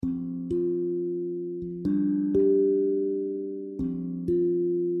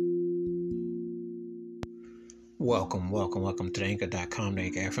Welcome to the anchor.com,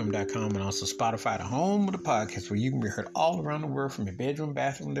 the anchorfm.com, and also Spotify, the home of the podcast where you can be heard all around the world from your bedroom,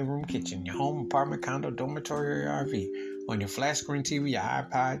 bathroom, living room, kitchen, your home, apartment, condo, dormitory, or RV, on your flat screen TV, your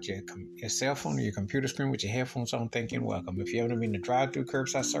iPod, your cell phone, or your computer screen with your headphones on, thinking welcome. If you haven't been to drive-through,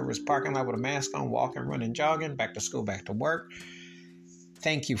 curbside service, parking lot with a mask on, walking, running, jogging, back to school, back to work,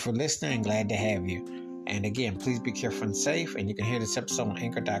 thank you for listening and glad to have you. And again, please be careful and safe. And you can hear this episode on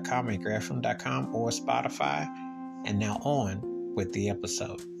anchor.com, anchorfm.com, or Spotify. And now on with the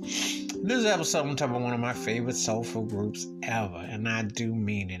episode. This episode, I'm talking about one of my favorite soulful groups ever. And I do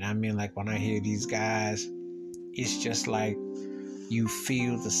mean it. I mean, like, when I hear these guys, it's just like you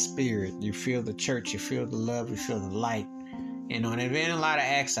feel the spirit. You feel the church. You feel the love. You feel the light. You know, and there ain't a lot of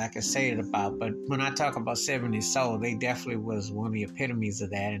acts I can say it about, but when I talk about 70s Soul, they definitely was one of the epitomes of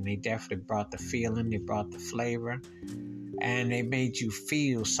that, and they definitely brought the feeling, they brought the flavor, and they made you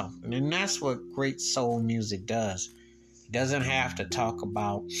feel something. And that's what great soul music does. It doesn't have to talk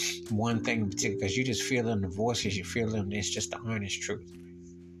about one thing in particular, because you just feel it in the voices, you feel it, and it's just the honest truth.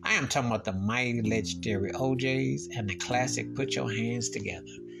 I am talking about the mighty, legendary ojays and the classic Put Your Hands Together,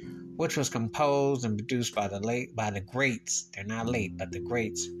 which was composed and produced by the greats. They're not late, but the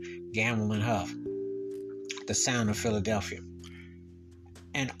greats, Gamble and Huff, the sound of Philadelphia.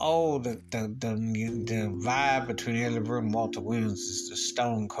 And the vibe between Ellie Bird and Walter Williams is the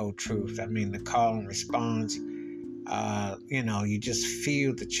stone cold truth. I mean, the call and response, you just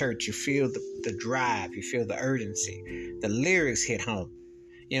feel the church, you feel the drive, you feel the urgency. The lyrics hit home.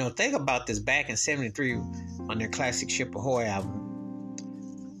 You know, think about this back in 73 on their classic Ship Ahoy album,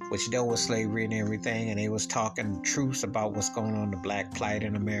 which dealt with slavery and everything, and they was talking the truths about what's going on, the black plight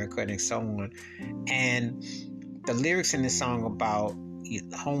in America and so on. And the lyrics in this song about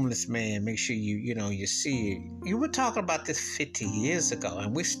the homeless man, make sure you see it. You were talking about this 50 years ago,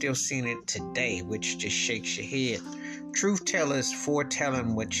 and we're still seeing it today, which just shakes your head. Truth tellers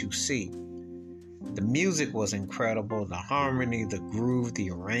foretelling what you see. The music was incredible, the harmony, the groove,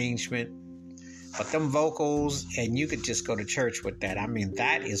 the arrangement. But them vocals, and you could just go to church with that. I mean,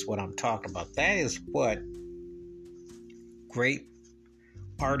 that is what I'm talking about. That is what great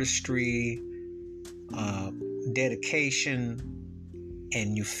artistry, dedication,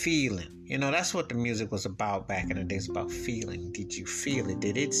 and you feeling. You know, that's what the music was about back in the days, about feeling. Did you feel it?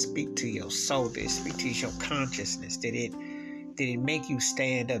 Did it speak to your soul? Did it speak to your consciousness? Did it make you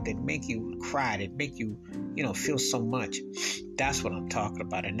stand up? Did it make you cry? Did it make you, feel so much? That's what I'm talking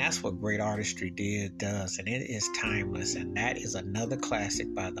about. And that's what great artistry does. And it is timeless. And that is another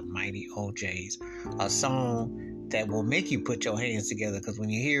classic by the mighty ojays. A song that will make you put your hands together, because when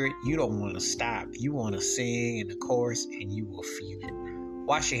you hear it, you don't want to stop. You want to sing in the chorus, and you will feel it.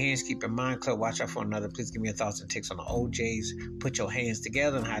 Wash your hands, keep your mind clear, watch out for another. Please give me your thoughts and takes on the ojays. Put your hands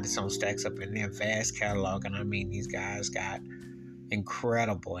together, and how this song stacks up in their vast catalog. And I mean, these guys got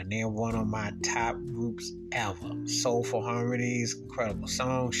incredible, and they're one of my top groups ever. Soulful harmonies, incredible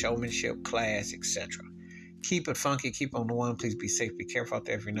songs, showmanship, class, etc. Keep it funky, keep on the one. Please be safe, be careful out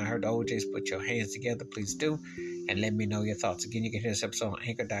there. If you've not heard the ojays, put your hands together, please do, and let me know your thoughts. Again, you can hear this episode on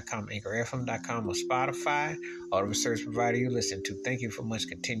anchor.com, anchorfm.com, or Spotify, or the service provider you listen to. Thank you for much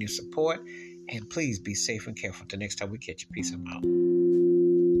continued support, and please be safe and careful. Until next time we catch you. Peace and out.